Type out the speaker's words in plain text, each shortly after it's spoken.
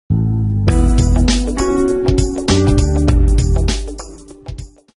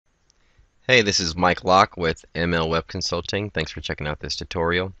Hey, this is Mike Locke with ML Web Consulting. Thanks for checking out this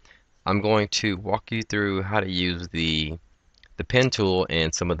tutorial. I'm going to walk you through how to use the pen tool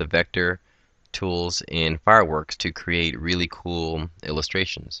and some of the vector tools in Fireworks to create really cool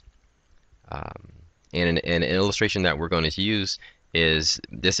illustrations. Um, and an illustration that we're going to use is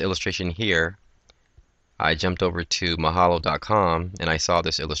this illustration here. I jumped over to mahalo.com and I saw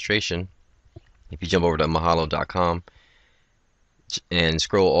this illustration. If you jump over to mahalo.com and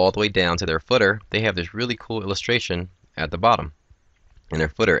scroll all the way down to their footer, they have this really cool illustration at the bottom in their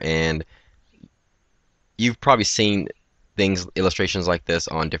footer. And you've probably seen illustrations like this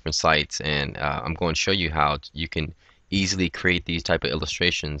on different sites. And I'm going to show you how you can easily create these type of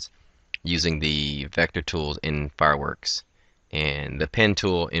illustrations using the vector tools in Fireworks and the pen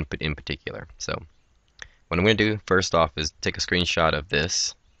tool in particular. So what I'm going to do first off is take a screenshot of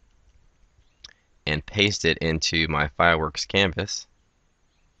this and paste it into my Fireworks canvas.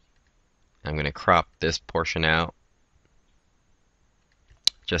 I'm going to crop this portion out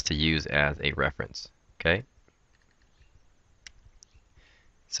just to use as a reference. Okay.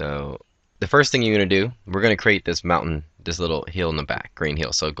 So the first thing you're going to do, we're going to create this mountain, this little hill in the back, green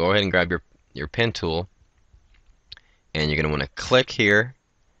hill. So go ahead and grab your pen tool, and you're going to want to click here,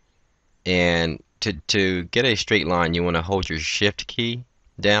 and to get a straight line, you want to hold your shift key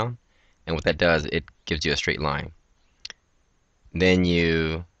down, and what that does, it gives you a straight line. Then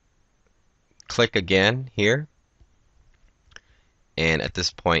you click again here, and at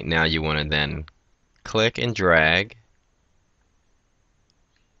this point now you want to then click and drag.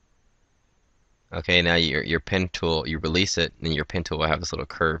 Okay, now your pen tool, you release it, and your pen tool will have this little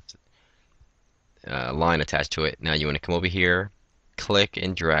curved line attached to it. Now you want to come over here, click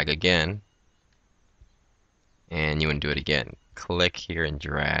and drag again, and you want to do it again. Click here and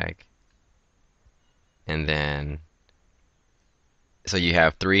drag, and then so you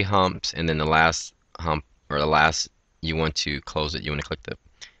have three humps, and then the last hump, or the last, you want to close it. You want to click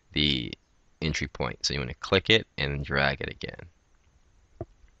the entry point. So you want to click it and drag it again.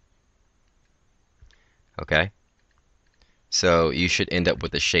 Okay, so you should end up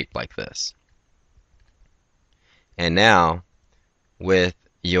with a shape like this. And now with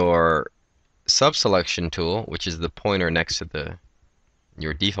your subselection tool, which is the pointer next to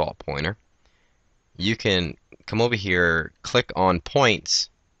your default pointer, you can come over here, click on points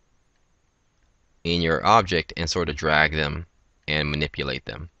in your object, and sort of drag them and manipulate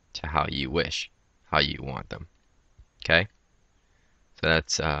them to how you wish, how you want them. Okay, so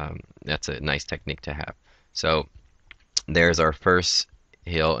that's a nice technique to have. So there's our first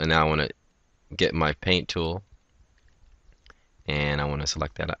hill, and now I want to get my paint tool, and I want to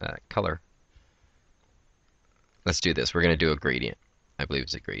select that color. Let's do this. We're going to do a gradient. I believe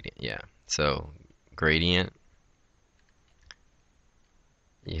it's a gradient. Yeah. So gradient.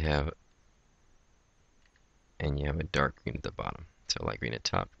 You have a dark green at the bottom. So light green at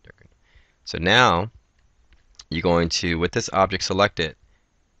top, dark green. So now you're going to, with this object selected,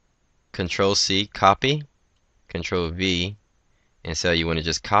 Control C, copy, Control V, and so you want to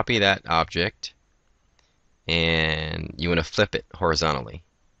just copy that object, and you want to flip it horizontally.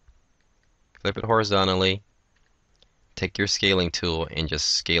 Flip it horizontally. Take your scaling tool and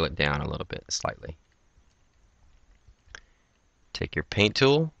just scale it down a little bit, slightly. Take your paint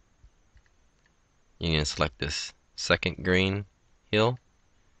tool. You're going to select this second green hill.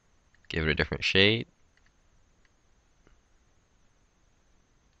 Give it a different shade.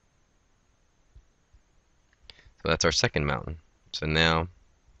 So that's our second mountain. So now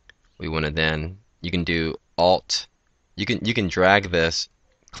we want to then, you can do Alt. You can drag this,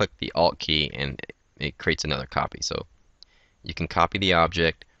 click the Alt key, and it creates another copy. So you can copy the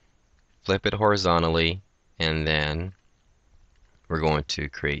object, flip it horizontally, and then we're going to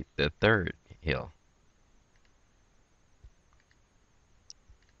create the third hill.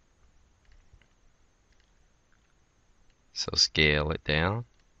 So scale it down.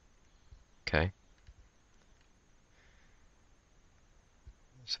 Okay.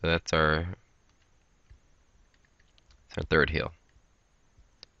 So that's our third hill.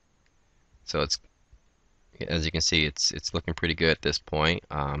 So it's, as you can see, it's looking pretty good at this point.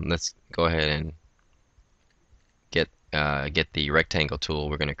 Let's go ahead and get the rectangle tool.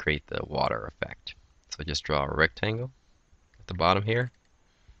 We're going to create the water effect. So just draw a rectangle at the bottom here.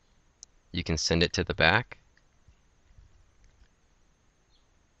 You can send it to the back.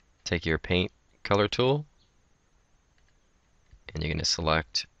 Take your paint color tool, and you're going to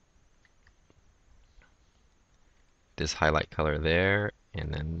select this highlight color there,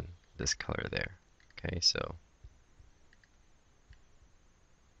 and then this color there. Okay, so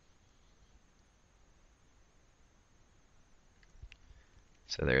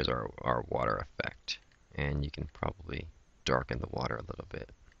So there's our water effect. And you can probably darken the water a little bit.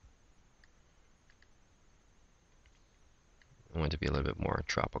 I want it to be a little bit more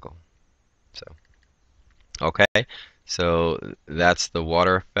tropical. So, okay, so that's the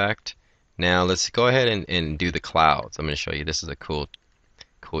water effect. Now let's go ahead and do the clouds. I'm going to show you. This is a cool,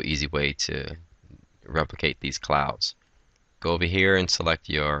 easy way to replicate these clouds. Go over here and select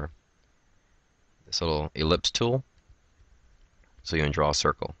this little ellipse tool. So you're going to draw a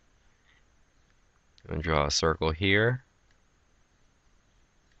circle. You're going to draw a circle here.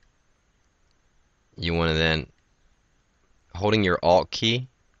 You want to then, holding your Alt key,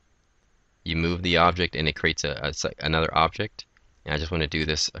 you move the object and it creates another object. And I just want to do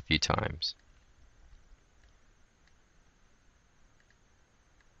this a few times.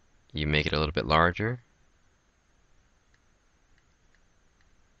 You make it a little bit larger.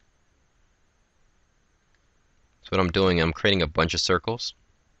 So what I'm doing, I'm creating a bunch of circles.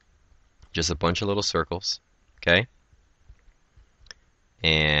 Just a bunch of little circles. Okay?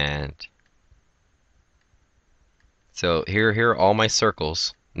 And so here are all my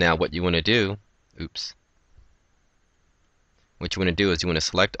circles. Now what you want to do, what you want to do is you want to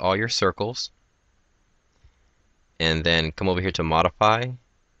select all your circles and then come over here to modify,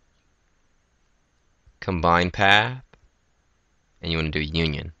 combine path, and you want to do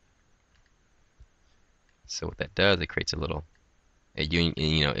union. So what that does, it creates a little,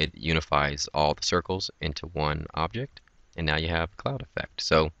 it unifies all the circles into one object, and now you have a cloud effect.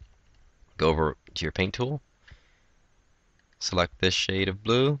 So go over to your paint tool, select this shade of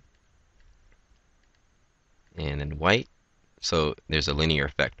blue, and then white. So there's a linear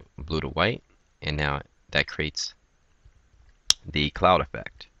effect, blue to white, and now that creates the cloud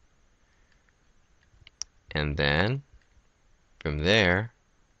effect. And then from there,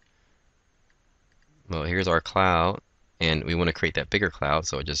 well, here's our cloud, and we want to create that bigger cloud,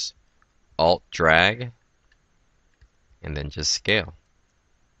 so just Alt drag and then just scale.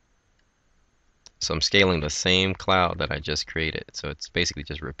 So I'm scaling the same cloud that I just created, so it's basically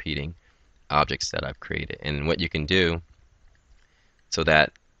just repeating objects that I've created. And what you can do so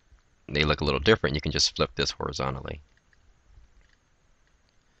that they look a little different, you can just flip this horizontally.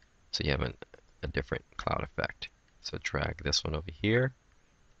 So you have a different cloud effect. So drag this one over here,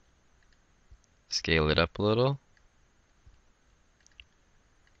 scale it up a little,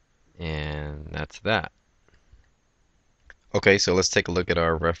 and that's that. Okay, so let's take a look at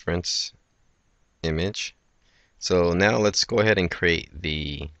our reference image. So now let's go ahead and create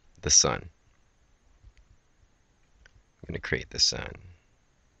the sun. I'm going to create the sun.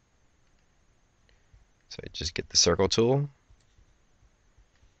 So just get the circle tool,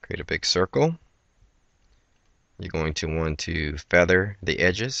 create a big circle. You're going to want to feather the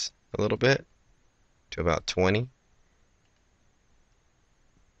edges a little bit to about 20.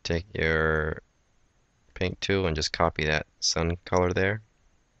 Take your paint tool and just copy that sun color there.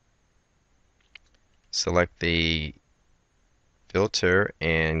 Select the filter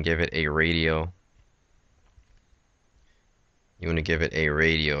and give it a radial. You want to give it a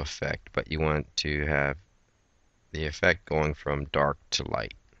radial effect, but you want to have the effect going from dark to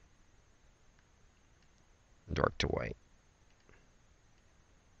light, dark to white.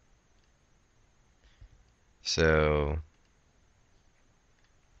 So,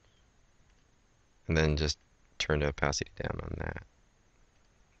 and then just turn the opacity down on that.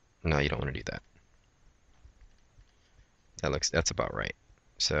 No, you don't want to do that. That's about right.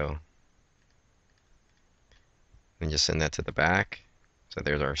 So, then just send that to the back. So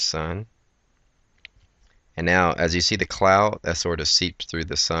there's our sun. And now, as you see the cloud that sort of seeps through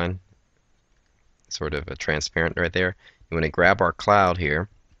the sun, sort of a transparent right there, you want to grab our cloud here,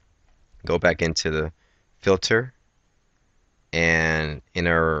 go back into the filter, and in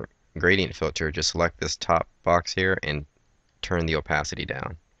our gradient filter, just select this top box here and turn the opacity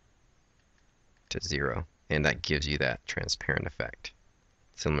down to 0. And that gives you that transparent effect,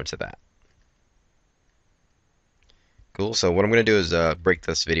 similar to that. Cool. So what I'm going to do is break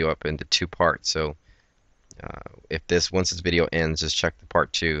this video up into 2 parts. So once this video ends, just check the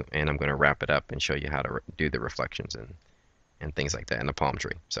part 2, and I'm going to wrap it up and show you how to do the reflections and things like that in the palm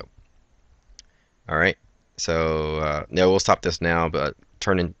tree. So, all right. So no, we'll stop this now, but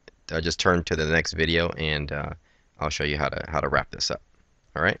just turn to the next video, and I'll show you how to wrap this up.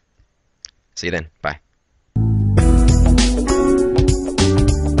 All right. See you then. Bye.